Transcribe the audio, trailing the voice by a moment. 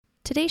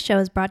Today's show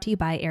is brought to you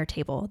by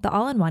Airtable, the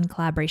all-in-one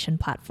collaboration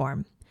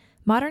platform.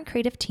 Modern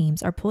creative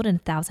teams are pulled in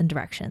 1,000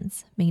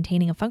 directions.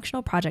 Maintaining a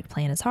functional project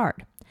plan is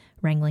hard.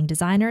 Wrangling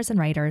designers and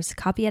writers,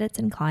 copy edits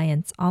and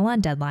clients, all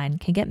on deadline,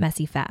 can get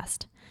messy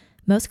fast.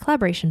 Most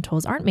collaboration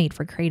tools aren't made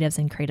for creatives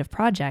and creative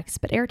projects,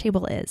 but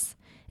Airtable is.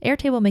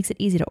 Airtable makes it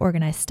easy to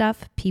organize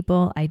stuff,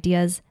 people,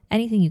 ideas,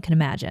 anything you can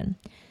imagine.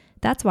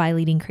 That's why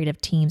leading creative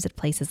teams at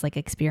places like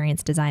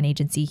experience design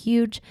agency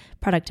Huge,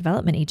 product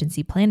development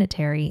agency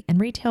Planetary,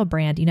 and retail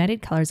brand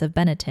United Colors of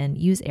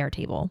Benetton use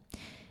Airtable.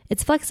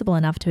 It's flexible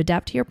enough to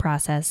adapt to your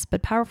process,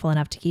 but powerful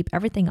enough to keep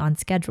everything on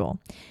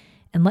schedule.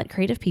 And let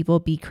creative people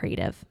be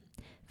creative.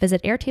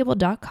 Visit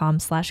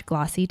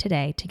airtable.com/glossy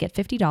today to get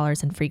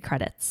 $50 in free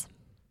credits.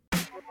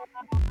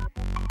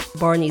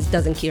 Barney's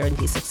doesn't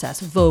guarantee success.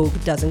 Vogue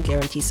doesn't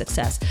guarantee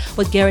success.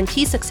 What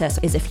guarantees success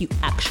is if you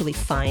actually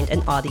find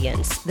an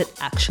audience that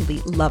actually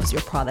loves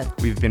your product.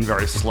 We've been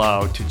very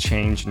slow to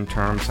change in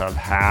terms of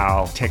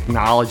how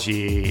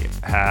technology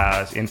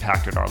has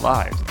impacted our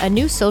lives. A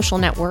new social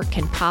network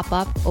can pop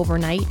up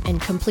overnight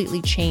and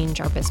completely change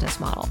our business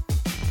model.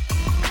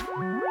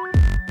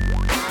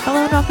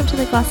 Hello and welcome to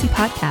the Glossy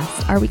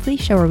Podcast, our weekly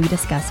show where we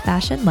discuss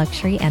fashion,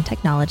 luxury, and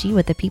technology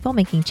with the people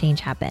making change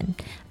happen.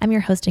 I'm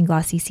your host and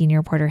Glossy senior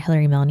reporter,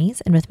 Hillary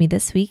Milnes, and with me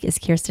this week is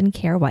Kirsten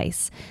Kjaer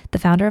Weis, the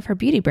founder of her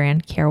beauty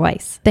brand, Kjaer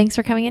Weis. Thanks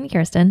for coming in,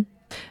 Kirsten.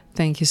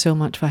 Thank you so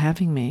much for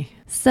having me.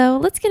 So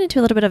let's get into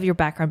a little bit of your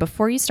background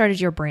before you started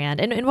your brand.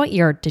 And in what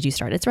year did you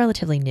start? It's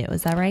relatively new,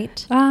 is that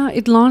right?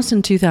 It launched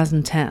in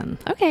 2010.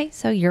 Okay,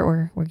 so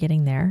we're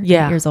getting there.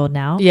 Yeah. 8 years old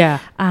now. Yeah.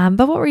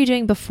 But what were you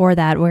doing before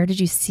that? Where did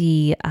you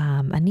see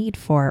a need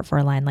for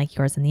a line like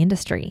yours in the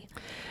industry?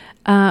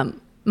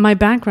 My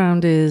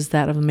background is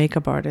that of a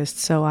makeup artist.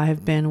 So I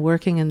have been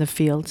working in the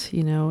field,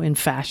 in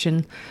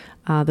fashion,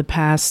 the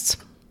past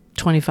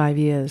 25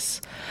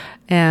 years.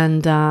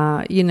 And,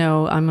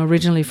 I'm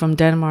originally from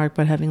Denmark,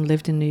 but having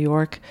lived in New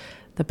York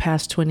the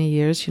past 20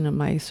 years,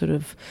 my sort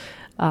of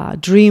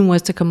dream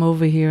was to come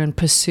over here and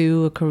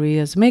pursue a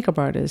career as a makeup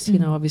artist.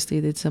 Mm-hmm. Obviously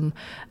it's a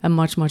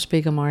much, much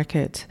bigger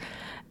market.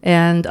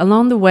 And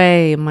along the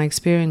way, my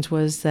experience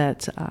was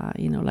that,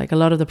 like a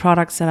lot of the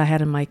products that I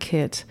had in my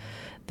kit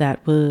that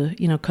were,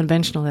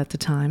 conventional at the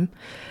time,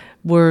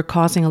 were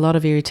causing a lot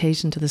of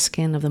irritation to the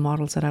skin of the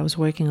models that I was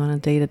working on a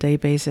day-to-day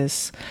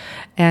basis,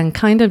 and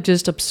kind of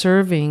just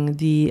observing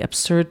the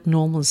absurd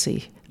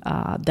normalcy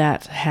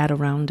that had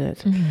around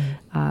it,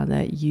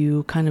 that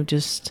you kind of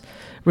just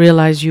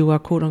realize you are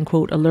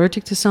quote-unquote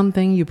allergic to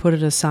something, you put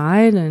it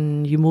aside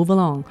and you move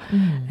along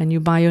and you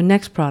buy your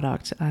next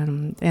product.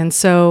 And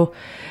so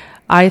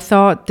I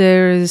thought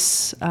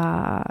there's,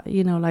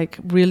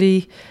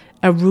 really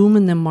a room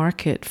in the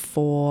market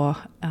for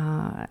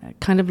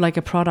kind of like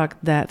a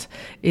product that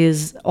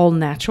is all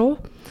natural,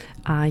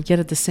 yet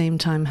at the same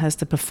time has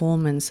the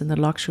performance and the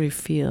luxury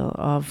feel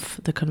of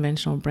the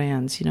conventional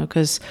brands,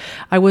 because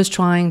I was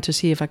trying to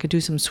see if I could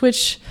do some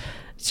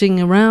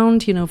switching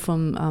around,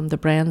 from the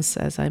brands,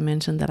 as I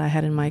mentioned, that I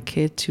had in my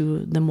kit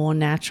to the more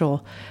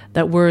natural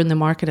that were in the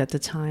market at the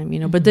time,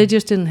 but they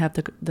just didn't have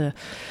the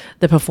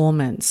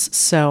performance.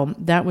 So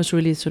that was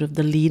really sort of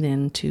the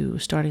lead-in to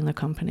starting the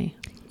company.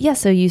 Yeah,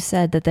 so you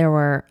said that there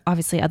were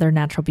obviously other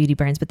natural beauty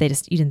brands, but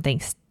you didn't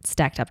think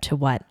stacked up to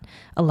what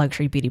a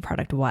luxury beauty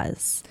product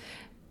was.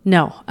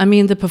 No, I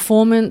mean, the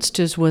performance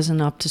just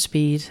wasn't up to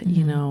speed.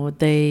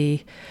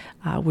 They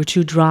were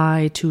too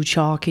dry, too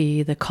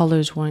chalky, the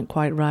colors weren't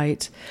quite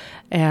right.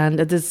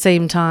 And at the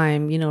same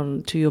time,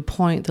 to your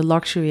point, the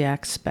luxury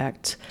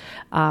aspect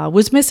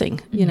was missing,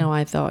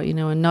 I thought,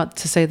 and not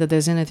to say that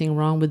there's anything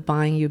wrong with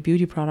buying your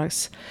beauty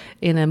products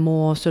in a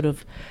more sort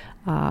of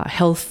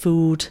health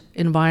food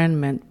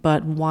environment,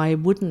 but why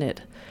wouldn't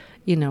it,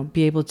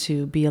 be able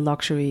to be a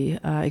luxury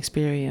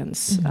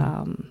experience?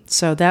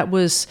 So that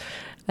was,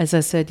 as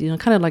I said,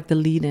 kind of like the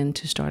lead-in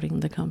to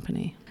starting the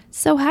company.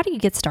 So how do you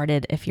get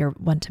started if you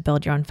want to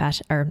build your own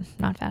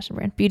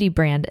beauty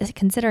brand,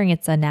 considering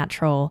it's a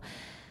natural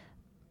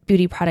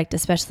beauty product,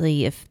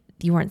 especially if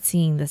you weren't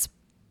seeing this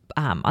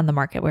on the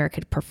market where it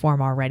could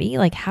perform already?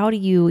 Like, how do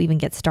you even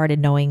get started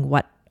knowing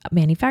what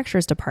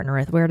manufacturers to partner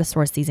with, where to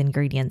source these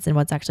ingredients, and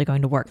what's actually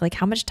going to work? Like,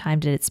 how much time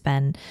did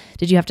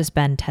you have to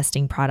spend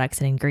testing products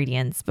and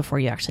ingredients before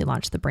you actually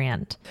launched the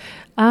brand?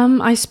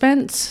 I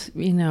spent,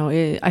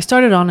 I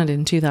started on it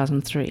in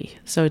 2003,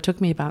 so it took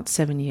me about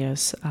 7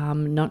 years.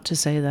 Not to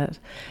say that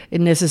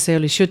it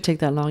necessarily should take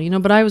that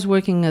long, but I was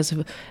working as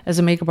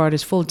a makeup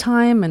artist full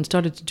time and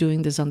started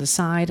doing this on the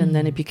side, and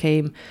then it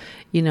became,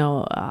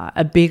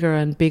 a bigger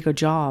and bigger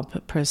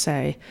job per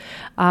se.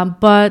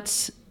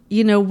 But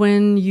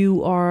when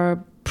you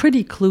are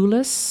pretty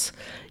clueless,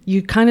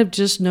 you kind of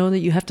just know that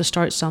you have to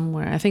start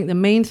somewhere. I think the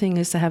main thing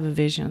is to have the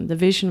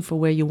vision for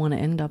where you want to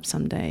end up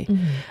someday.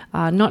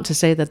 Not to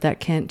say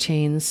that can't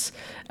change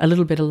a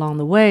little bit along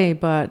the way,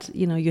 but,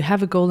 you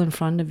have a goal in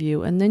front of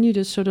you, and then you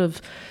just sort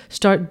of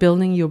start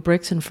building your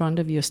bricks in front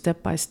of you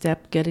step by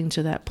step, getting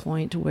to that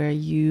point where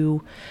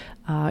you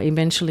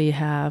eventually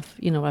have,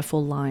 a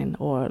full line.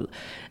 Or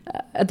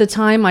at the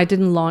time, I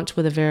didn't launch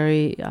with a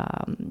very,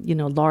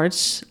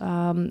 large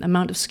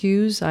amount of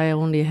SKUs. I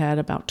only had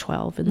about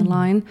 12 in the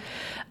line.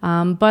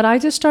 But I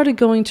just started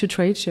going to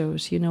trade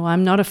shows.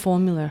 I'm not a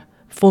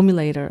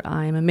formulator.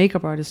 I'm a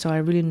makeup artist, so I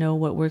really know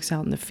what works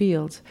out in the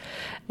field.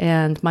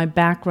 And my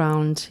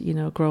background,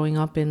 growing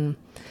up in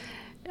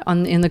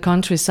the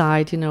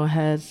countryside,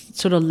 has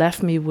sort of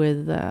left me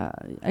with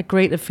a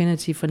great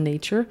affinity for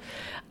nature,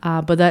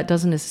 but that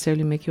doesn't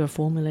necessarily make you a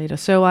formulator.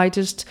 So I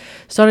just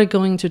started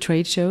going to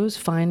trade shows,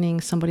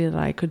 finding somebody that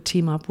I could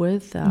team up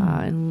with,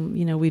 and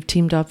we've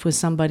teamed up with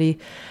somebody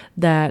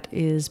that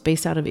is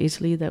based out of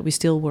Italy that we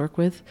still work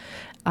with,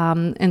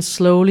 and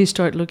slowly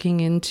start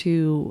looking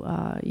into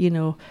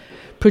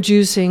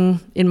producing,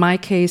 in my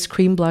case,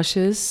 cream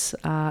blushes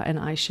and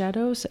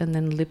eyeshadows, and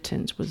then lip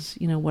tints was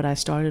what I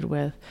started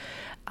with.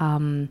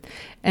 And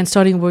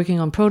starting working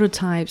on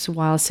prototypes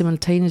while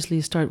simultaneously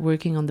start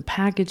working on the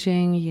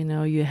packaging.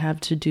 You have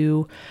to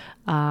do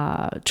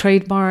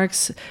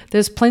trademarks.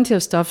 There's plenty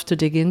of stuff to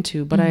dig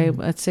into, but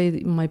I'd say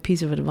my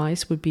piece of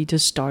advice would be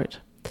just start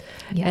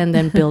and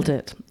then build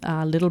it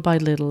little by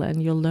little,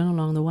 and you'll learn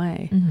along the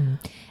way.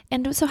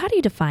 And so how do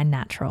you define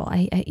natural?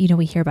 I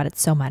we hear about it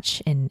so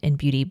much in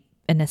beauty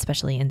and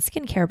especially in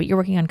skincare, but you're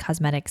working on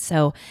cosmetics.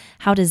 So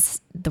how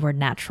does the word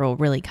natural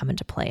really come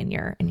into play in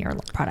your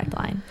product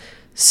line?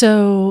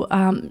 So,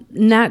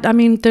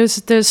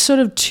 there's sort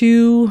of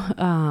two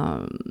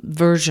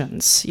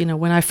versions.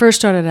 When I first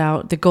started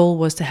out, the goal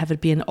was to have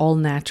it be an all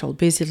natural,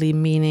 basically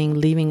meaning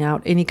leaving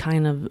out any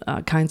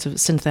kinds of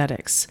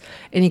synthetics,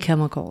 any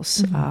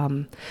chemicals.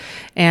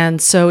 And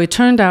so it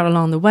turned out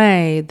along the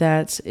way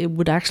that it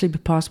would actually be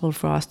possible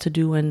for us to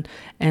do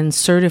an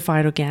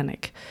certified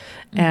organic.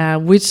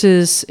 Which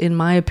is, in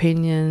my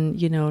opinion,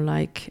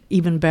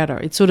 even better.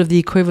 It's sort of the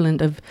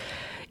equivalent of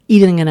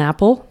eating an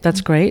apple.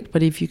 That's great,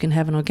 but if you can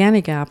have an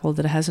organic apple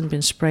that hasn't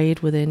been sprayed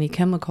with any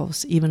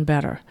chemicals, even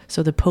better.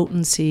 So the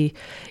potency,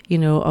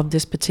 of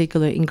this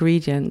particular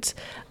ingredient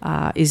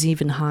is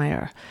even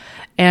higher.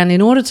 And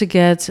in order to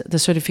get the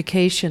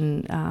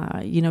certification,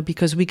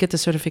 because we get the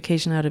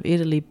certification out of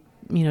Italy,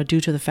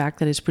 due to the fact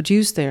that it's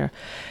produced there,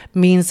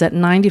 means that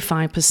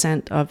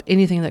 95% of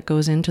anything that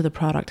goes into the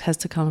product has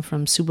to come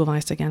from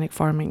supervised organic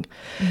farming.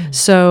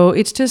 So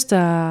it's just,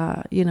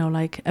 a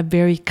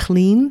very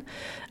clean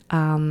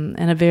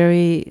and a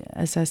very,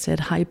 as I said,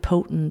 high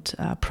potent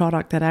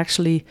product that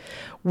actually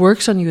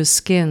works on your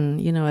skin,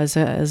 as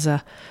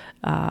a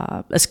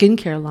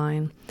skincare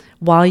line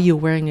while you're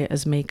wearing it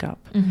as makeup.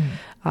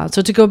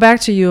 So to go back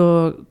to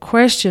your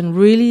question,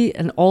 really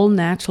an all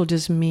natural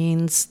just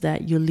means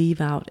that you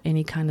leave out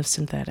any kind of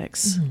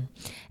synthetics.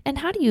 And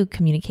how do you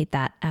communicate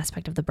that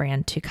aspect of the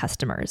brand to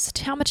customers?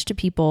 How much do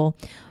people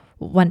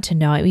want to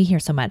know? We hear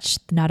so much.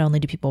 Not only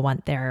do people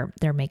want their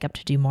makeup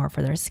to do more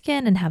for their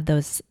skin and have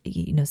those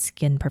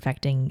skin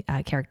perfecting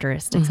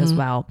characteristics as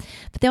well,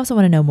 but they also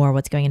want to know more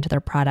what's going into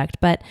their product.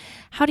 But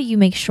how do you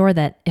make sure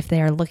that if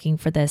they are looking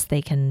for this,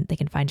 they can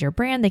find your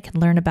brand, they can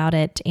learn about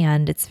it,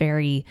 and it's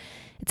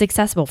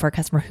accessible for a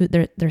customer who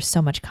there's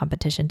so much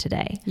competition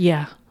today?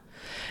 Yeah.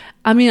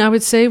 I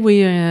would say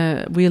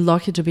we're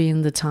lucky to be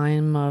in the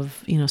time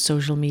of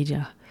social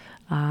media.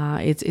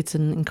 It's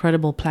an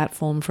incredible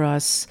platform for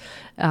us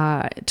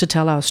to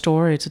tell our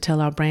story, to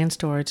tell our brand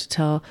story, to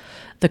tell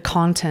the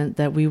content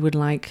that we would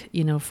like,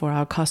 for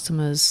our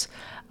customers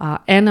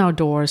and our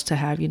doors to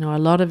have. A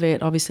lot of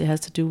it obviously has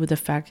to do with the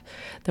fact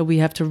that we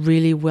have to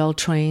really well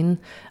train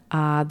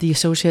the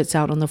associates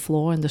out on the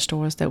floor in the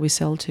stores that we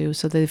sell to,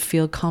 so they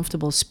feel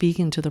comfortable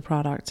speaking to the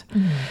product.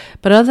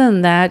 But other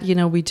than that,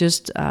 we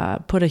just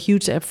put a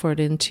huge effort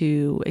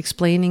into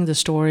explaining the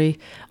story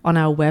on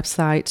our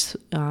website,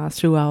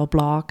 through our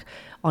blog,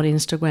 on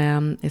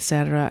Instagram,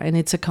 etc. And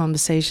it's a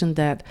conversation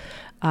that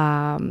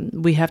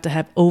we have to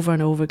have over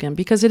and over again,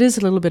 because it is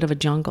a little bit of a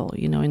jungle,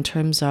 in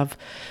terms of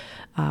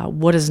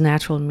what does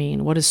natural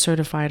mean? What is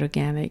certified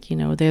organic?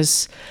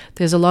 There's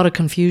a lot of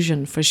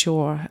confusion for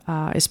sure,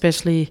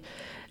 especially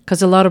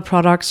because a lot of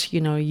products,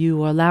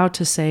 you are allowed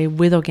to say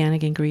with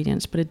organic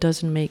ingredients, but it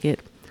doesn't make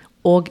it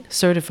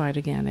certified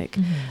organic.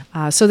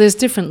 So there's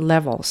different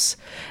levels.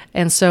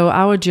 And so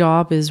our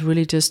job is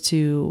really just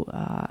to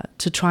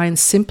try and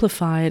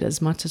simplify it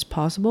as much as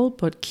possible,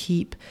 but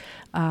keep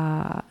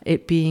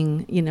it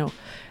being,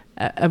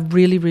 a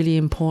really, really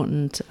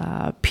important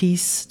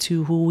piece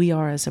to who we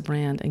are as a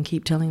brand, and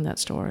keep telling that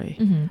story.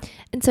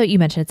 And so you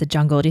mentioned it's a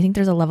jungle. Do you think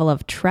there's a level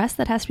of trust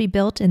that has to be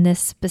built in this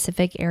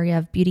specific area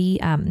of beauty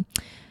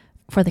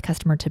for the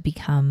customer to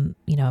become,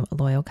 a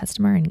loyal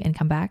customer and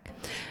come back?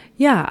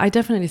 Yeah, I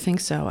definitely think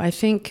so. I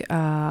think,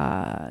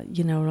 I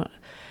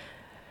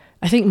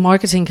think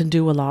marketing can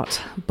do a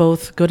lot,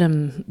 both good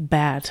and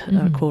bad,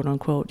 quote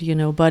unquote,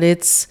 but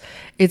it's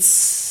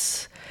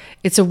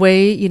a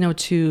way,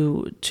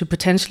 to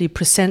potentially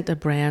present a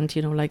brand,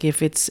 like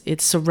if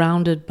it's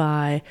surrounded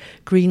by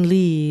green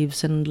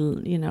leaves and,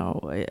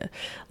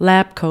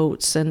 lab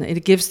coats, and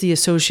it gives the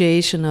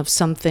association of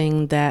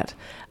something that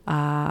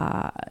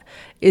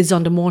is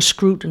under more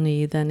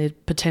scrutiny than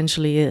it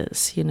potentially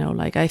is.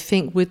 I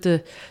think with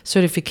the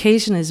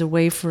certification is a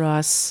way for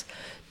us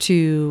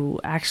to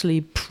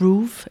actually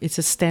prove. It's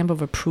a stamp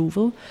of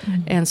approval.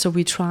 And so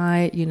we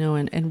try,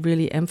 and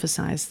really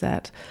emphasize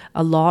that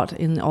a lot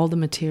in all the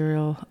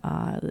material,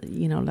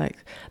 like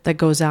that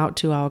goes out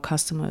to our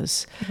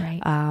customers.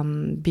 Right.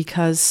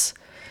 Because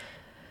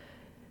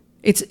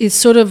it's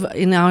sort of,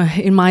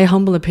 in my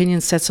humble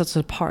opinion, sets us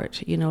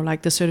apart.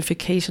 Like the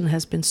certification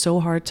has been so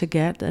hard to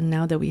get, and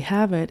now that we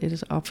have it, it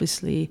is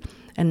obviously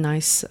a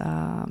nice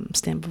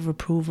stamp of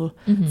approval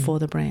for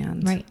the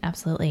brand. Right,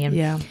 absolutely.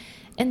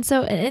 And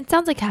so it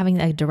sounds like having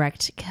a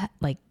direct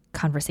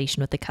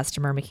conversation with the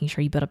customer, making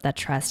sure you build up that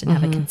trust and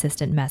have a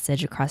consistent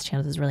message across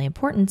channels is really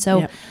important.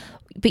 So,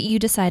 but you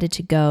decided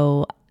to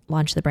go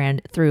launch the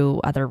brand through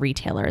other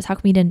retailers. How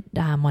come you didn't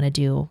want to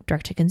do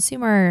direct to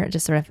consumer,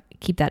 just sort of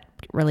keep that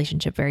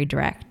relationship very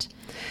direct?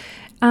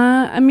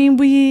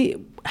 We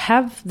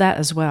have that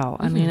as well.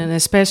 And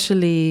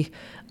especially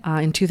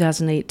in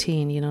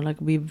 2018, like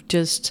we've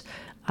just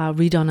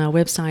redone our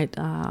website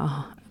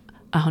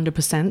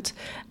 100%.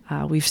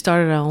 We've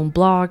started our own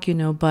blog,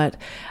 but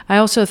I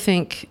also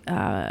think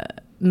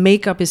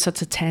makeup is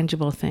such a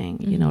tangible thing,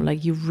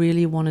 like you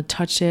really want to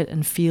touch it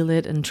and feel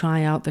it and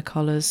try out the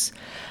colors.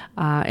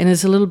 And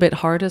it's a little bit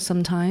harder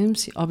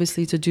sometimes,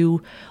 obviously, to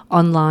do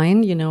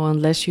online,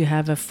 unless you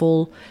have a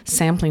full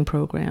sampling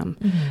program.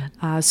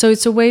 So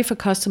it's a way for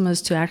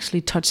customers to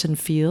actually touch and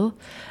feel.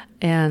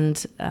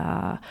 And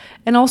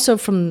also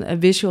from a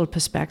visual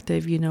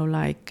perspective,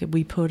 like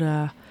we put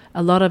a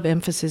lot of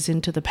emphasis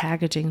into the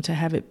packaging to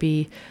have it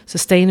be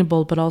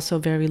sustainable, but also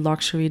very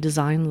luxury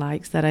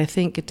design-like, that I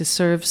think it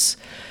deserves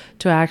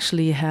to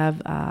actually have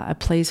a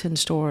place in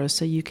stores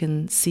so you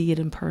can see it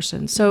in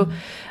person. So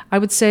I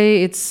would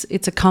say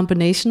it's a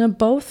combination of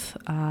both,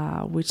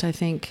 which I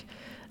think,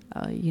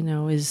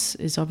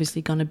 is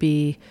obviously going to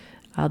be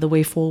the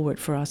way forward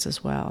for us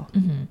as well.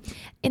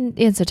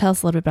 And so tell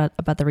us a little bit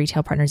about the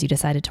retail partners you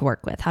decided to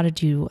work with. How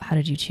did you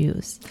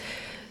choose?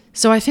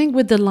 So I think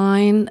with the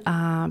line,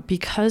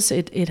 because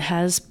it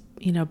has,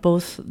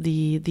 both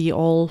the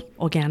all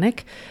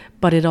organic,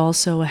 but it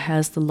also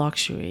has the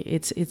luxury.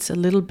 It's a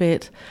little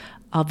bit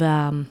of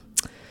a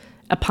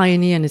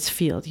pioneer in its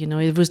field.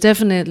 It was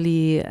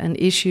definitely an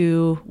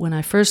issue when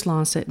I first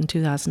launched it in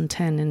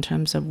 2010 in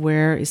terms of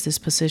where is this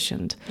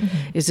positioned?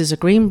 Is this a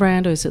green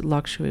brand or is it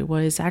luxury?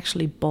 Well, it's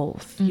actually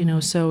both,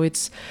 so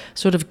it's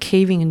sort of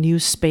caving a new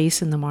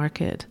space in the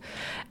market.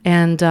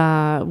 And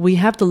we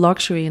have the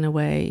luxury in a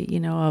way,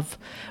 of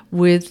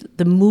with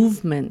the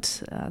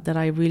movement that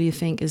I really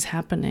think is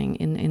happening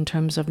in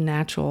terms of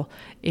natural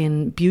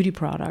in beauty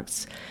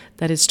products,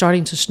 that it's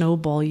starting to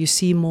snowball. You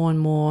see more and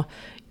more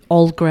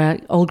all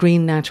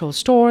green natural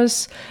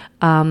stores.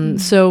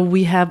 So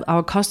we have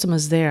our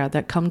customers there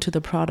that come to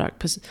the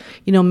product,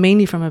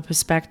 mainly from a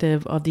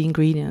perspective of the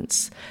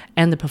ingredients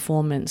and the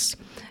performance.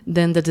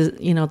 Then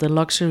the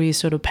luxury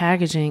sort of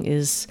packaging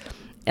is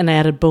an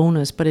added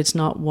bonus, but it's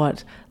not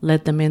what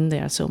led them in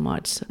there so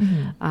much.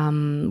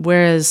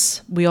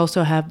 Whereas we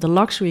also have the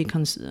luxury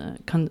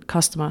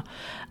customer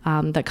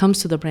that comes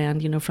to the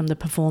brand, from the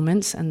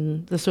performance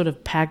and the sort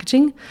of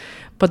packaging,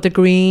 but the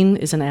green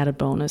is an added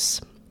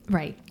bonus.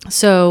 Right.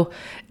 So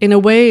in a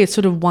way, it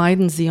sort of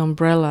widens the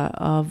umbrella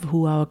of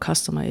who our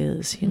customer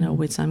is,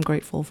 which I'm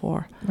grateful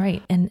for.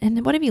 Right.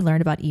 And what have you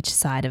learned about each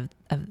side of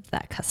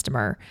that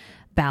customer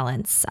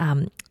balance?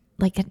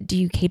 Do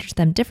you cater to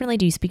them differently?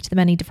 Do you speak to them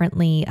any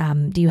differently?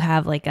 Do you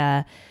have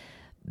a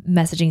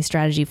messaging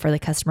strategy for the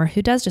customer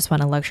who does just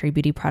want a luxury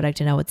beauty product?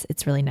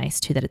 It's really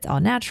nice too that it's all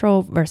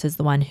natural versus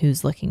the one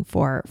who's looking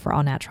for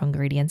all natural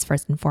ingredients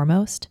first and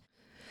foremost?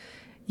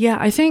 Yeah,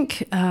 I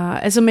think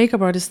as a makeup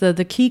artist,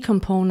 the key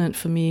component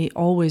for me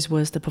always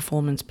was the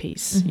performance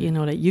piece.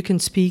 That you can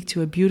speak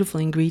to a beautiful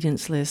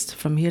ingredients list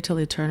from here till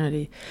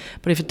eternity,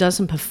 but if it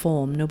doesn't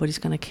perform, nobody's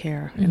going to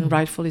care, and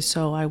rightfully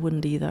so. I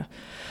wouldn't either.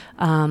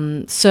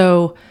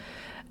 So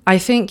I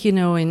think,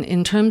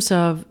 in terms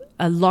of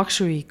a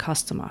luxury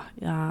customer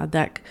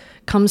that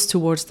comes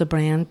towards the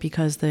brand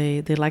because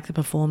they like the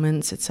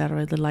performance,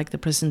 etc., they like the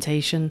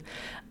presentation,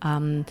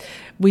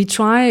 we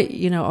try,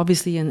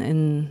 obviously,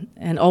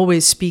 and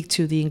always speak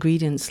to the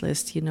ingredients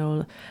list,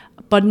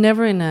 but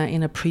never in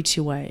a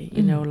preachy way,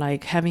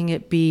 like having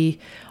it be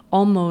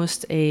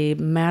almost a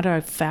matter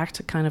of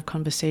fact kind of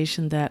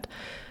conversation that,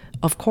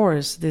 of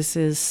course, this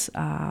is,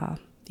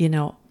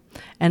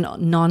 and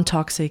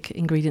non-toxic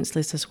ingredients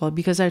list as well,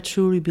 because I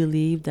truly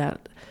believe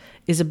that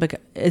is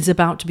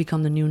about to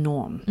become the new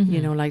norm,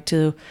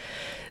 to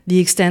the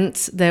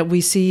extent that we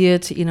see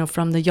it,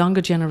 from the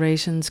younger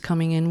generations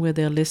coming in with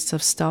their lists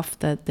of stuff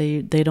that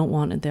they don't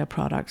want in their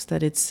products,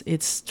 that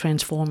it's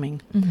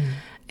transforming.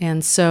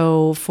 And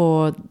so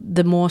for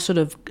the more sort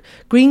of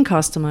green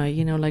customer,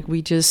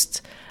 we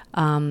just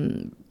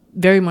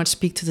very much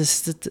speak to the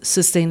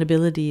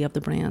sustainability of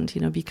the brand,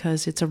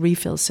 because it's a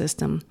refill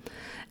system.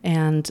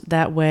 And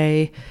that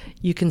way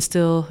you can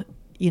still,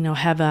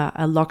 have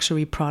a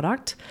luxury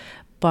product,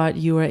 but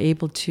you are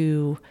able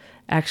to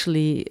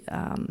actually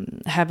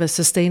have a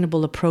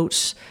sustainable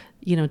approach,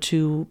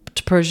 to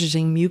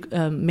purchasing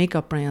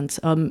makeup brands,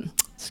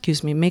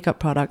 makeup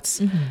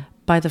products,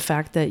 by the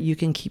fact that you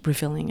can keep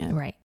refilling it.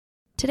 Right.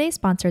 Today's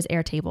sponsor is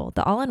Airtable,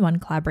 the all-in-one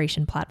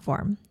collaboration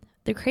platform.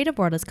 The creative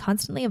world is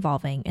constantly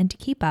evolving, and to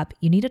keep up,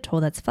 you need a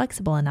tool that's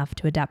flexible enough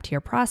to adapt to your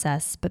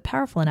process, but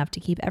powerful enough to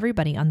keep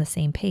everybody on the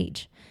same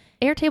page.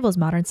 Airtable is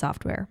modern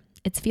software.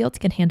 Its fields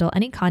can handle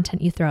any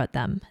content you throw at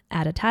them.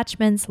 Add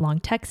attachments, long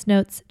text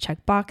notes,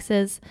 check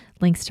boxes,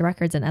 links to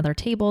records and other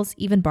tables,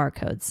 even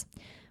barcodes.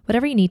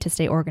 Whatever you need to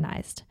stay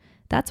organized.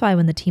 That's why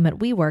when the team at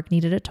WeWork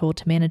needed a tool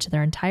to manage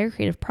their entire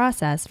creative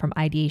process from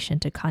ideation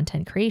to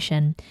content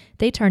creation,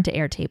 they turned to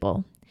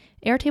Airtable.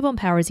 Airtable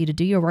empowers you to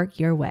do your work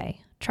your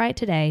way. Try it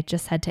today.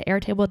 Just head to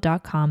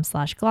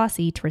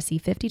airtable.com/glossy to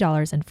receive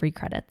 $50 in free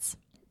credits.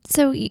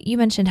 So you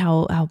mentioned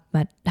how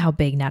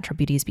big natural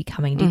beauty is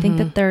becoming. Do you think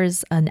that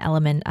there's an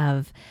element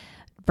of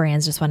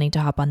brands just wanting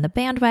to hop on the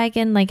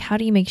bandwagon? Like, how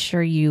do you make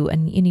sure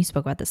and you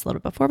spoke about this a little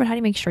bit before, but how do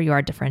you make sure you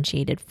are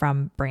differentiated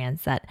from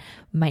brands that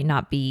might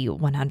not be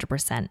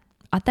 100%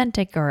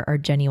 authentic or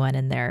genuine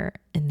in their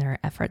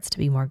efforts to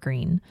be more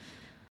green?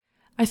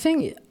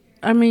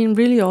 I mean,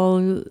 really all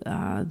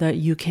that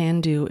you can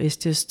do is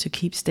just to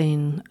keep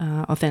staying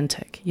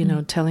authentic,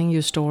 telling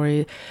your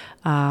story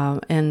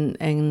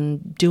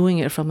and doing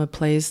it from a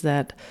place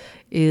that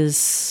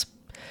is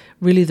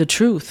really the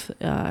truth,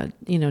 to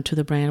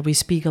the brand. We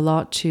speak a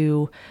lot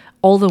to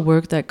all the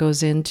work that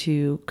goes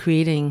into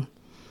creating,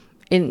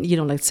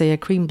 like say a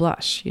cream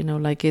blush,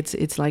 like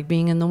it's like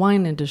being in the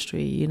wine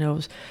industry,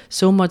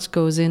 so much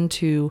goes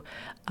into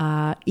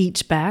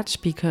each batch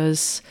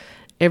because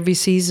every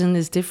season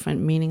is different,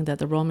 meaning that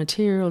the raw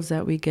materials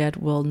that we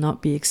get will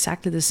not be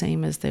exactly the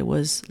same as there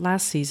was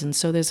last season.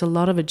 So there's a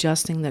lot of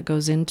adjusting that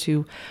goes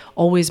into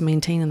always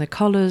maintaining the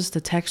colors,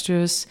 the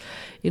textures.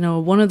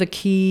 One of the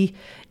key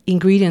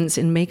ingredients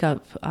in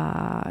makeup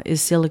is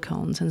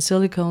silicones. And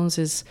silicones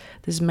is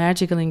this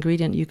magical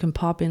ingredient you can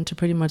pop into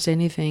pretty much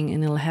anything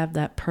and it'll have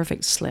that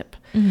perfect slip.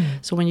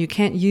 So when you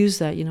can't use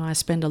that, I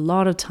spend a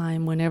lot of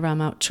time whenever I'm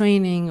out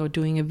training or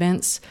doing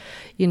events,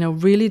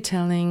 really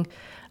telling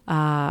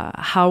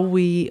how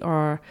we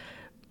are,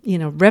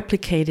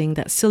 replicating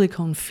that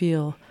silicone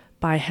feel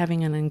by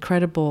having an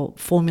incredible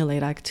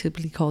formulator. I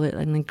typically call it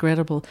an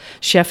incredible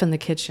chef in the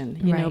kitchen,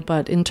 Right.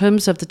 But in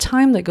terms of the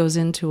time that goes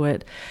into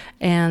it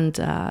and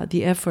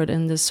the effort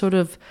and the sort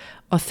of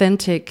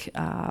authentic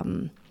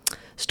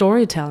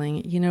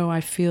storytelling,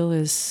 I feel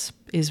is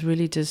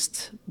really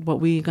just what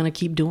we're going to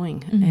keep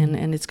doing,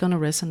 and it's going to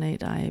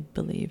resonate, I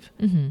believe.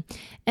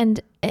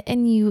 And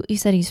you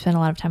said you spend a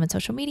lot of time on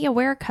social media.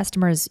 Where are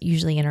customers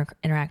usually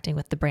interacting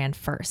with the brand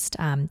first?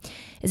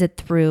 Is it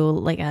through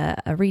like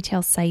a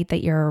retail site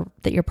that you're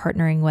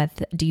partnering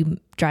with? Do you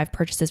drive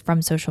purchases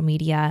from social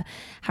media?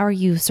 How are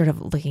you sort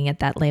of looking at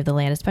that lay of the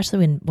land,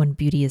 especially when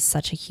beauty is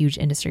such a huge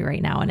industry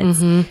right now, and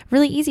it's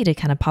really easy to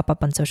kind of pop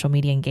up on social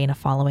media and gain a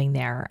following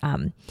there.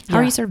 How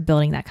are you sort of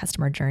building that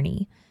customer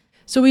journey?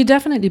 So we're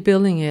definitely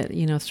building it,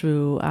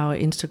 through our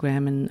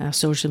Instagram and our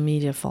social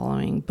media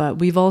following. But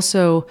we've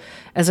also,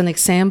 as an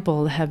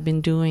example, have been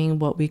doing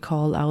what we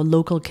call our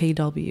local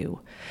KW.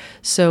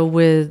 So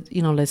with,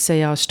 let's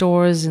say our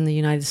stores in the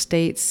United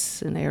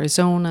States, in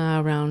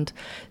Arizona, around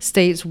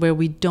states where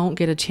we don't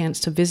get a chance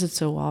to visit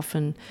so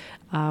often,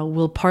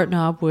 we'll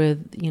partner up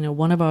with,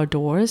 one of our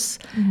doors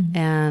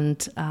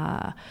and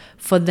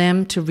for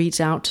them to reach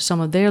out to some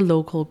of their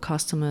local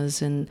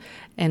customers and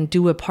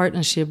do a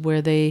partnership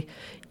where they,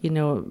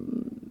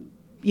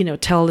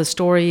 tell the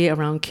story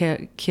around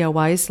Kjaer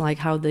Weis, like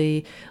how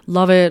they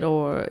love it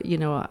or,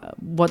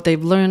 what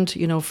they've learned,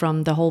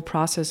 from the whole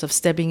process of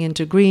stepping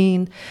into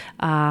green,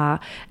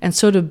 and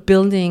sort of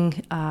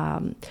building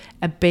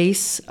a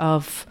base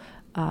of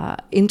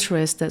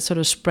interest that sort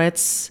of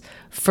spreads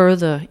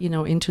further,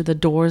 into the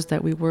doors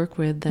that we work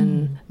with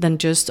than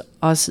just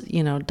us,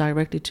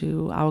 directly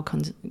to our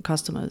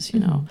customers,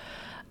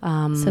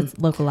 So it's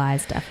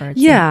localized efforts.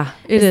 Yeah,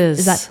 it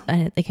is. Does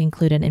that like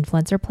include an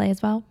influencer play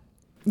as well?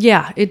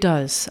 Yeah, it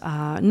does.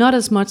 Not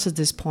as much at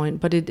this point,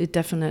 but it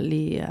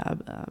definitely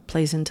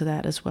plays into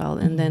that as well.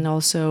 And then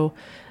also,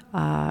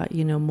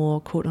 more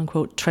quote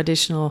unquote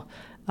traditional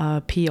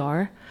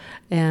PR.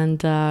 And,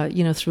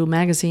 through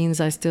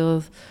magazines, I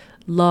still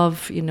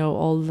love,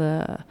 all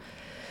the,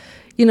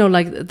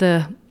 like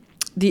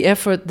the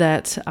effort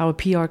that our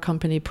PR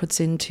company puts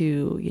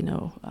into,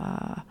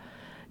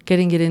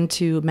 getting it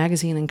into a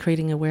magazine and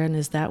creating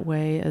awareness that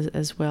way,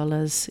 as well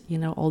as,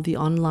 all the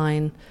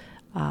online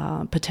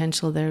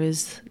potential there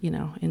is,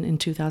 in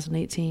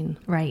 2018.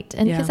 Right.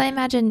 And because I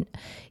imagine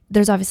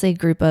there's obviously a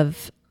group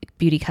of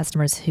beauty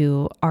customers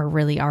who are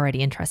really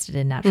already interested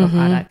in natural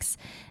products.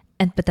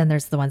 But then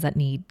there's the ones that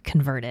need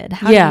converted.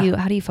 How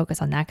do you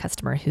focus on that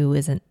customer who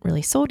isn't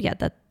really sold yet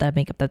that the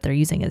makeup that they're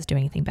using is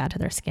doing anything bad to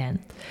their skin?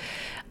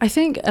 I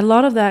think a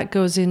lot of that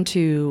goes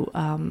into,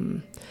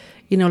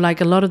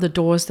 like a lot of the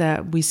doors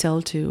that we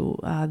sell to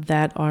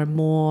that are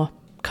more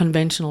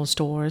conventional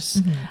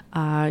stores,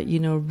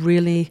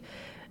 really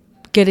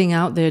getting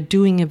out there,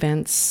 doing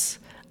events,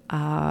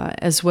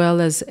 as well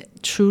as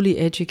truly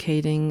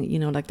educating,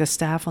 like the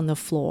staff on the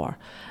floor,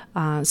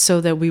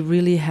 so that we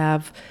really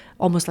have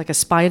almost like a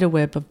spider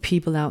web of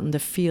people out in the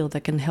field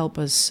that can help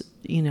us,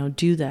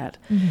 do that.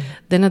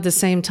 Then at the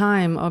same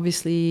time,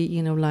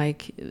 obviously,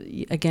 like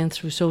again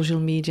through social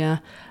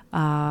media,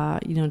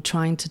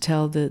 trying to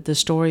tell the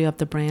story of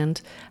the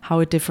brand, how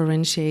it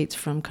differentiates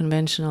from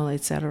conventional,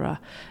 etc.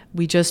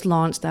 We just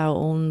launched our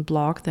own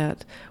blog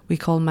that we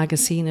call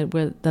Magazine It,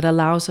 that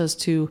allows us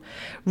to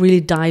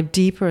really dive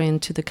deeper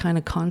into the kind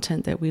of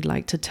content that we'd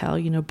like to tell,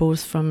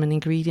 both from an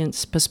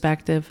ingredients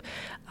perspective,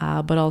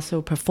 but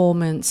also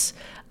performance,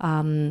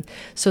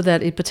 so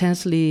that it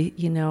potentially,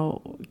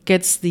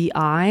 gets the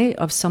eye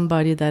of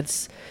somebody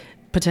that's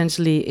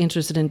potentially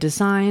interested in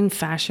design,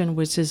 fashion,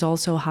 which is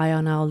also high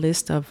on our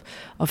list of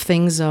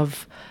things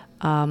of,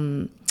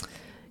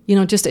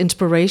 just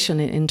inspiration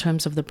in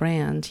terms of the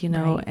brand,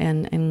 Right.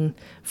 and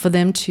for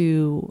them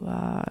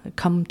to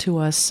come to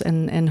us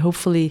and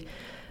hopefully,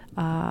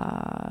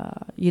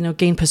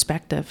 gain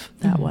perspective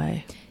that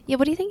way. Yeah,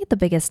 what do you think the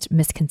biggest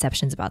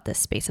misconceptions about this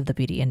space of the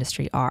beauty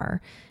industry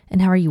are,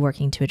 and how are you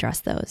working to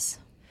address those?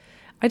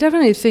 I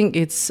definitely think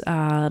it's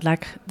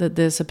like that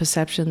there's a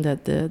perception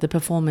that the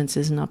performance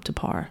isn't up to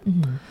par.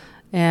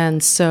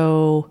 And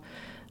so,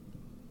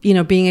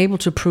 being able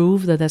to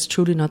prove that that's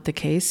truly not the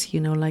case,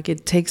 like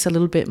it takes a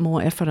little bit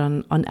more effort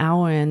on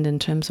our end in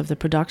terms of the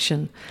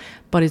production,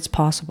 but it's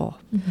possible.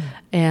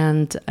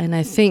 And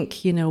I think,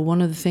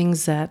 one of the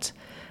things that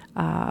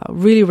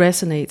really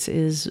resonates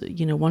is,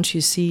 once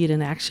you see it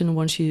in action,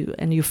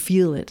 and you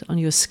feel it on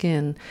your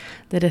skin,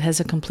 that it has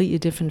a completely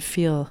different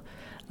feel.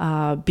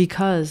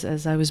 Because,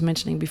 as I was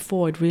mentioning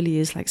before, it really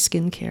is like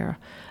skincare,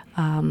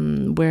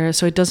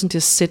 so it doesn't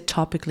just sit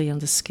topically on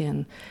the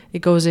skin.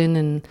 It goes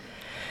in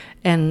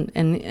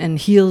and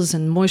heals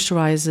and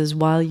moisturizes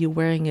while you're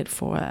wearing it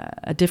for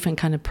a different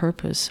kind of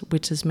purpose,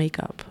 which is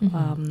makeup.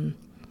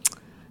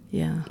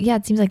 Yeah,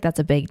 it seems like that's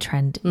a big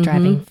trend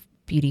driving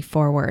beauty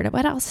forward.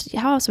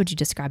 How else would you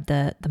describe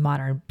the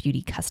modern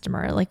beauty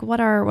customer? Like, what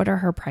are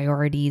her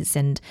priorities,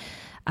 and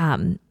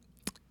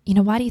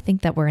why do you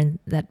think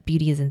that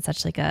beauty is in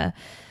such like a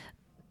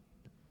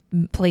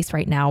place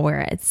right now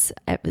where it's,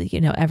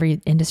 every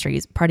industry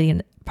is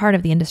part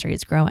of the industry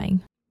is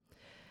growing?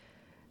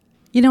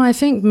 I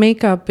think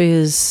makeup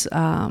is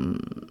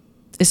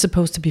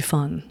supposed to be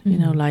fun.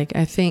 Like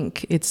I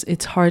think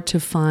it's hard to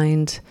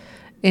find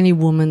any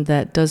woman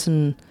that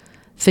doesn't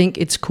think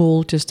it's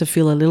cool just to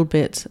feel a little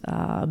bit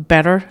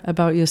better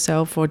about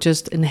yourself, or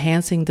just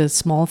enhancing the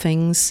small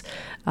things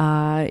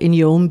in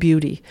your own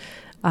beauty.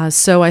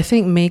 So I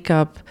think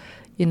makeup,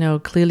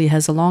 clearly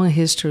has a long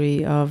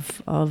history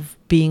of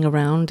being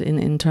around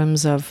in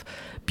terms of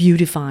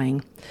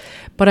beautifying.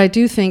 But I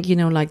do think,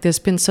 like there's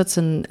been such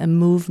a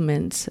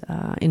movement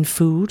in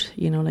food,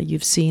 like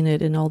you've seen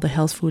it in all the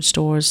health food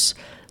stores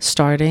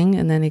starting,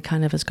 and then it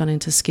kind of has gone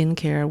into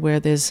skincare,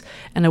 where there's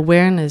an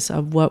awareness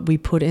of what we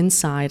put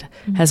inside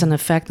has an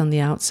effect on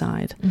the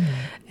outside.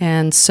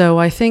 And so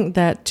I think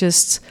that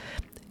just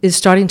is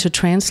starting to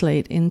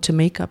translate into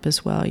makeup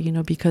as well,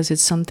 because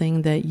it's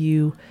something that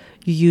you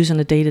use on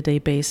a day-to-day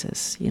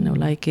basis,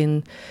 like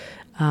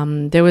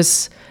there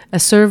was a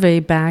survey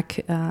back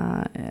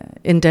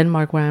in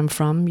Denmark, where I'm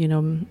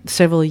from,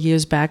 several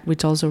years back,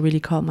 which also really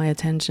caught my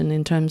attention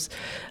in terms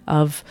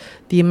of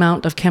the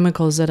amount of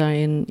chemicals that are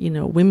in,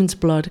 women's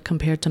blood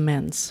compared to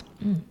men's.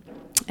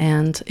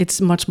 And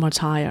it's much, much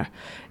higher.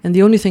 And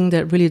the only thing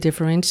that really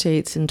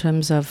differentiates in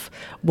terms of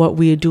what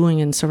we are doing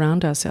and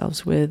surround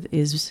ourselves with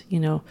is,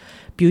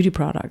 beauty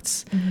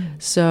products.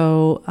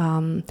 So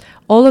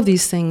all of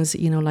these things,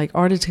 like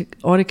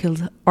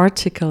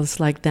articles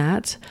like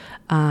that,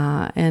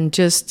 and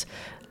just,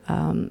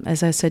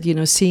 as I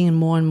said, seeing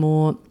more and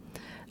more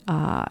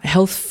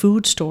health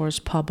food stores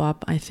pop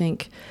up, I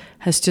think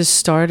has just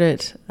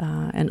started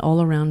an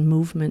all-around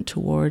movement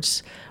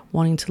towards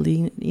wanting to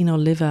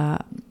live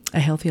a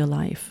healthier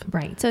life.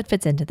 Right. So it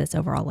fits into this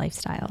overall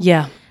lifestyle.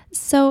 Yeah.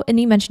 So, and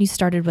you mentioned you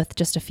started with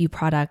just a few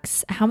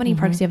products. How many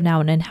products do you have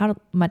now, and how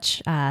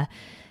much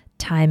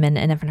time and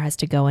effort has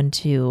to go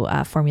into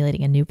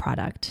formulating a new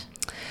product?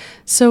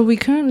 So we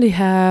currently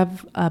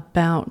have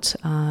about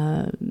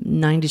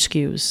 90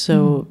 SKUs.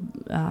 So,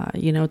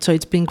 so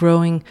it's been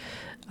growing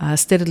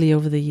steadily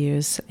over the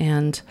years.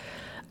 And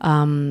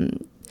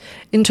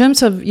in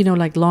terms of,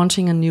 like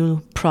launching a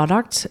new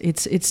product,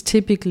 it's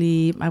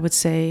typically, I would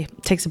say,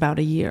 takes about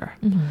a year.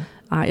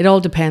 It all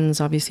depends,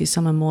 obviously.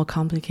 Some are more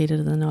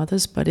complicated than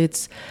others, but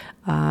it's,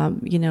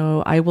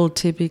 I will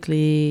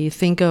typically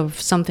think of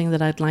something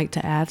that I'd like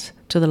to add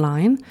to the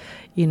line,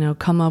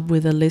 come up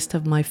with a list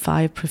of my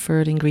 5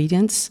 preferred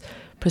ingredients,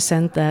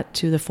 present that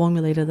to the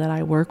formulator that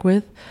I work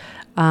with,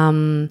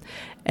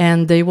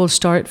 and they will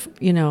start,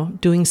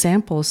 doing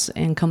samples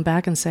and come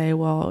back and say,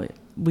 well,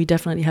 we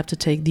definitely have to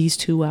take these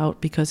 2 out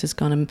because it's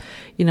going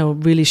to,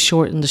 really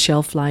shorten the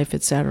shelf life,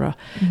 etc.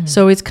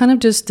 So it's kind of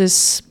just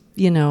this,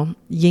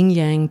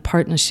 yin-yang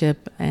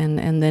partnership,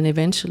 and then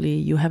eventually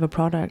you have a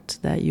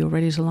product that you're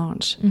ready to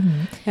launch.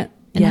 And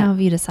how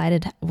have you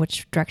decided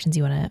which directions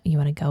you want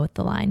to go with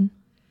the line?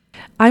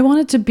 I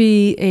want it to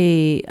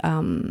be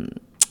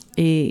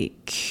a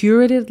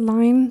curated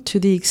line to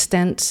the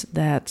extent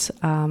that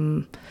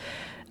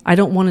I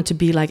don't want it to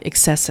be like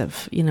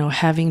excessive,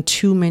 having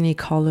too many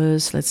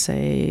colors, let's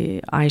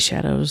say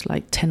eyeshadows,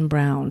 like 10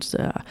 browns,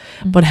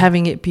 but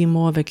having it be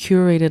more of a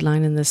curated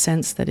line in the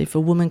sense that if a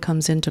woman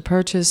comes in to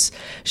purchase,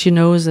 she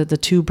knows that the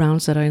 2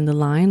 browns that are in the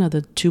line are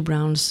the 2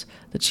 browns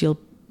that she'll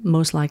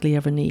most likely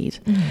ever need.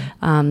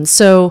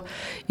 So,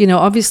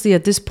 obviously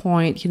at this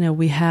point,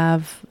 we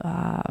have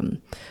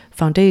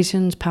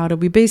foundations, powder.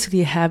 We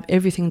basically have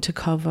everything to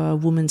cover a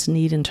woman's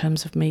need in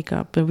terms of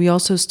makeup. But we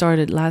also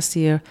started last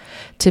year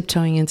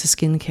tiptoeing into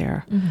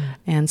skincare.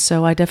 And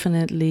so I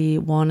definitely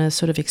want to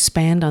sort of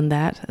expand on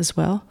that as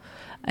well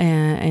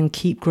and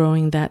keep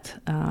growing that,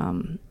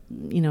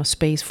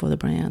 space for the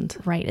brand.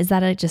 Right. Is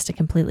that just a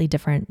completely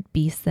different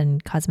beast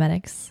than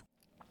cosmetics?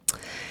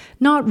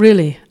 Not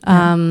really.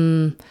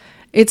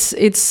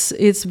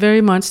 It's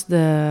very much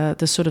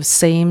the sort of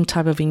same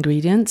type of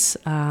ingredients,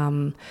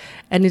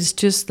 and it's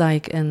just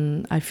like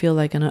I feel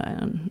like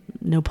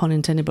no pun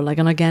intended, but like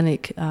an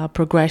organic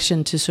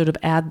progression to sort of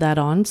add that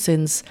on,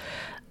 since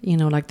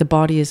like the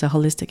body is a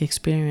holistic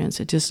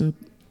experience. It just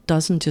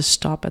doesn't just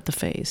stop at the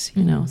face,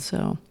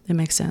 so it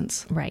makes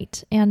sense.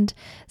 Right. And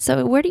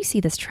so where do you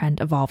see this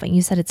trend evolving?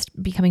 You said it's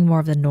becoming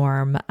more of the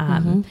norm.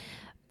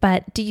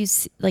 But do you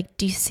see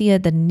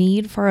the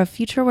need for a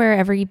future where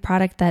every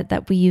product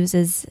that we use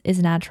is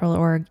natural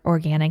or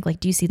organic?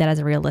 Like, do you see that as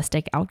a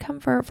realistic outcome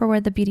for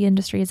where the beauty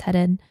industry is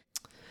headed?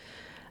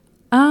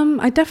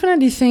 I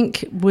definitely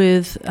think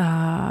with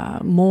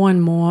more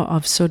and more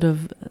of sort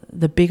of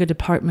the bigger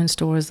department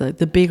stores,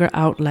 the bigger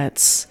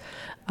outlets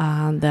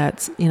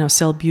that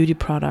sell beauty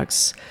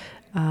products,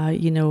 I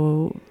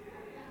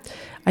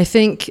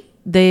think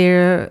they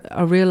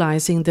are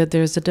realizing that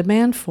there's a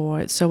demand for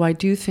it. So I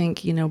do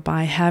think,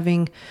 by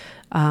having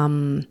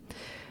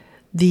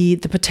the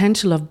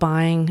potential of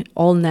buying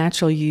all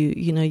natural,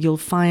 you'll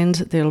find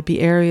there'll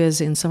be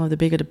areas in some of the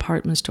bigger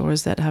department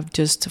stores that have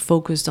just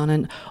focused on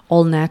an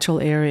all natural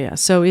area.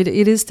 So it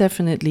is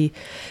definitely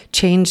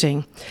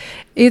changing.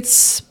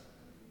 It's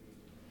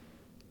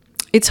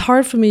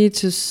hard for me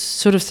to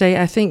sort of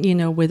say. I think,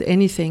 with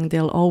anything,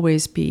 there'll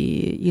always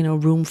be,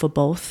 room for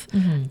both.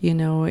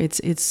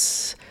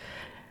 It's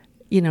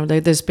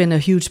there's been a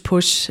huge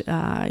push,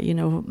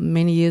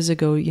 many years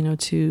ago,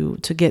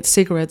 to get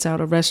cigarettes out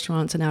of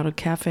restaurants and out of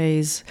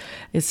cafes,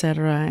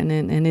 etc. And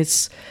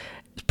it's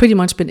pretty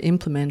much been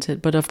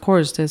implemented. But of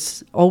course,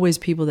 there's always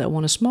people that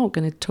want to smoke,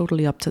 and it's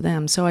totally up to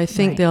them. So I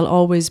think there'll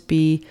always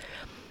be,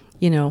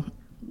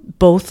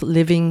 both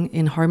living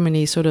in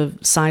harmony, sort of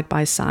side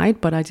by side.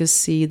 But I just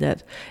see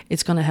that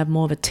it's going to have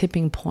more of a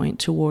tipping point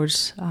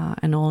towards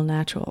an all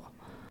natural.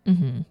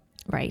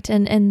 Right.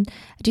 And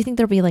do you think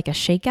there'll be like a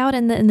shakeout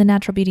in the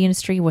natural beauty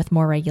industry with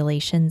more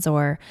regulations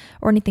or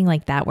anything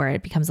like that, where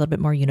it becomes a little bit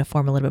more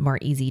uniform, a little bit more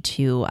easy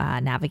to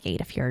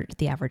navigate if you're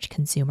the average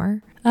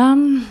consumer?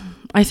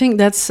 I think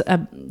that's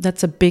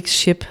a big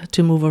ship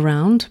to move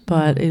around,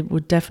 but it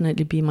would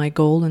definitely be my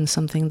goal and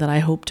something that I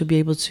hope to be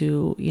able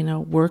to,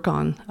 work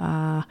on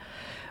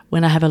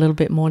when I have a little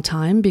bit more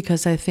time,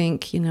 because I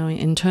think,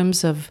 in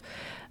terms of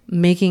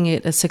making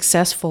it a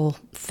successful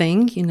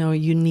thing,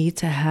 you need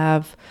to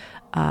have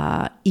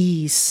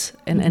ease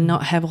and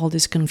not have all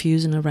this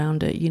confusion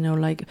around it.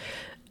 Like,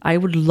 I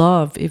would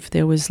love if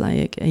there was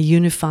like a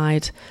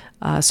unified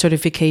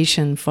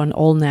certification for an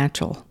all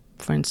natural,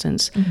 for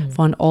instance,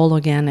 for an all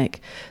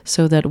organic,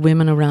 so that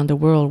women around the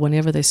world,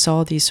 whenever they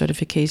saw these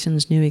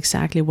certifications, knew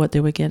exactly what they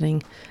were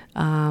getting.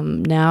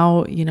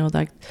 Now,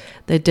 like,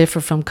 they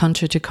differ from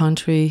country to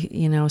country,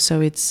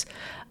 so it's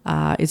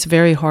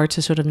very hard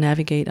to sort of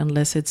navigate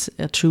unless it's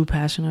a true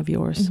passion of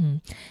yours.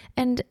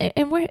 And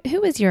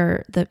who is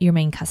your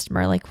main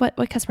customer? Like,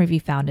 what customer have you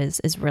found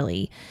is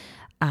really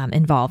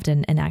involved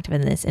and active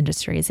in this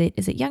industry? Is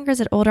it younger? Is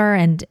it older?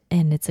 And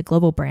it's a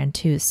global brand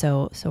too.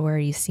 So where are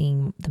you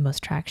seeing the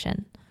most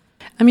traction?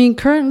 I mean,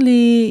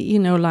 currently,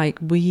 like,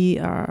 we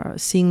are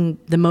seeing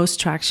the most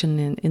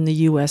traction in the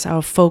U.S.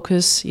 Our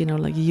focus,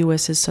 like, the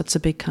U.S. is such a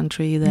big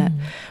country that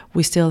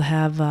we still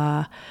have.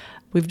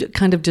 We've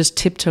kind of just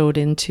tiptoed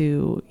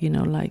into,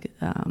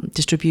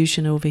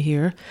 distribution over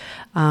here.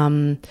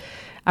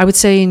 I would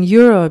say in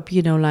Europe,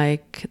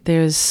 like,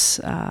 there's,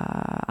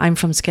 I'm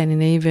from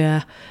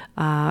Scandinavia,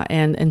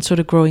 and sort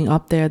of growing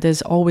up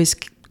there's always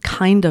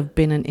kind of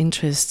been an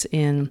interest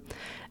in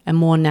a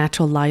more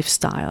natural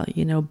lifestyle,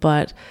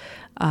 but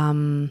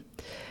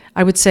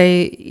I would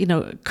say,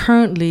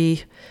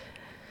 currently,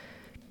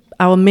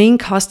 our main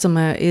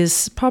customer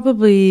is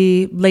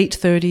probably late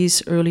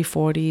 30s, early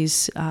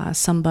 40s,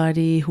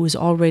 somebody who's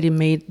already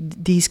made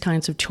these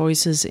kinds of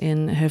choices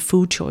in her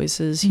food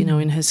choices,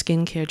 in her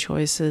skincare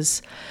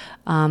choices.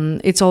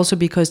 It's also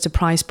because the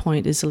price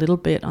point is a little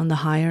bit on the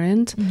higher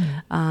end.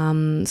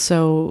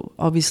 So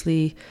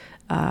obviously,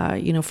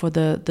 for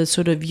the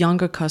sort of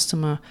younger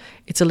customer,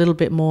 it's a little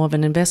bit more of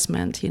an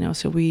investment,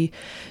 so we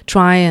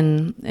try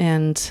and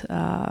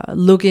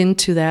look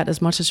into that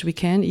as much as we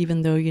can,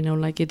 even though,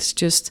 like, it's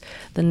just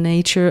the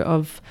nature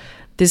of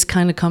this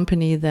kind of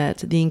company that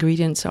the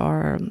ingredients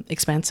are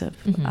expensive.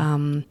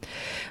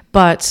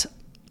 But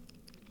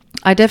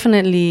I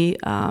definitely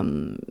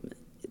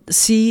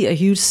see a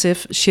huge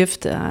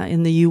shift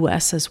in the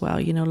US as well.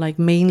 Like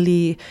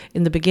mainly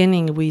in the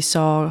beginning, we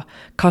saw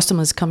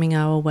customers coming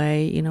our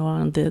way,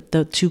 on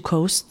the two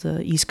coasts,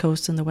 the East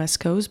Coast and the West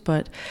Coast.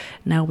 But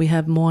now we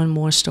have more and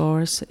more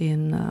stores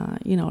in,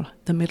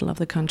 the middle of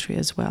the country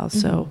as well.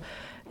 So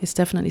it's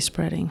definitely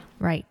spreading.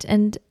 Right.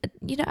 And,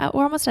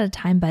 we're almost out of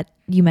time, but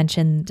you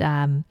mentioned,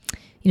 the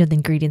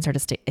ingredients are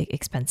just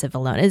expensive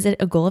alone. Is it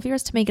a goal of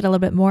yours to make it a little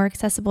bit more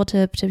accessible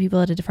to people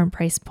at a different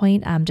price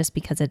point? Just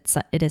because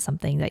it is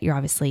something that you're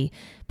obviously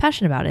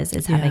passionate about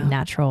is having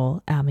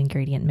natural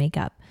ingredient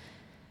makeup.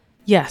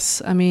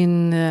 Yes. I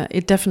mean,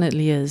 it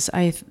definitely is.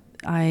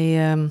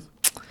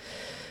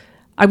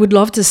 I would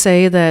love to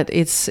say that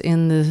it's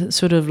in the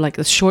sort of like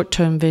a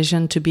short-term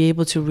vision to be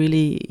able to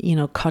really,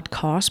 cut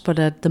costs. But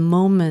at the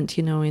moment,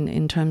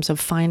 in terms of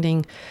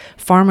finding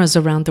farmers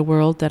around the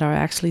world that are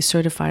actually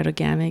certified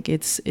organic,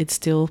 it's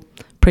still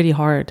pretty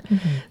hard.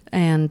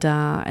 And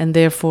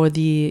therefore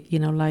the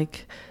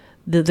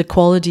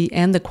quality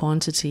and the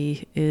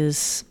quantity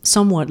is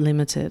somewhat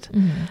limited.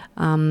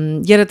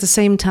 Yet at the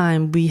same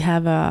time, we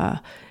have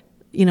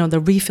the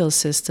refill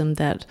system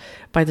that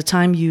by the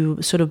time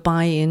you sort of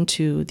buy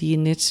into the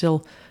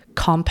initial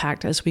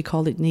compact, as we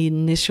call it, the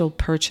initial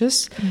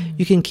purchase,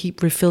 you can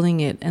keep refilling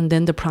it. And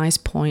then the price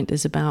point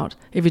is about,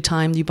 every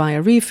time you buy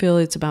a refill,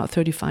 it's about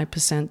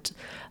 35%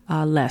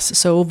 less.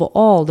 So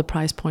overall, the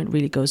price point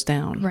really goes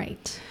down.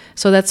 Right.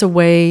 So that's a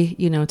way,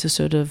 to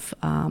sort of,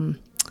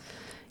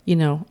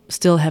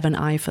 still have an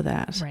eye for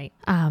that. Right.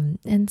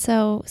 And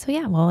so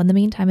yeah, well, in the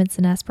meantime, it's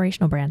an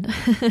aspirational brand.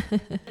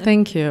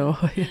 Thank you.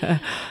 Yeah.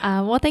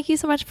 Well, thank you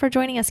so much for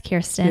joining us,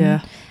 Kirsten.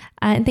 Yeah.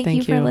 And thank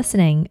you for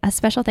listening. A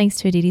special thanks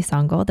to Aditi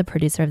Songol, the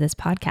producer of this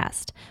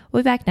podcast.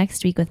 We'll be back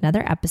next week with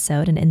another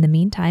episode. And in the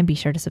meantime, be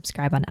sure to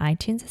subscribe on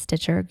iTunes,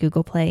 Stitcher,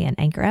 Google Play, and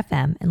Anchor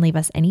FM, and leave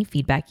us any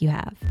feedback you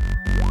have.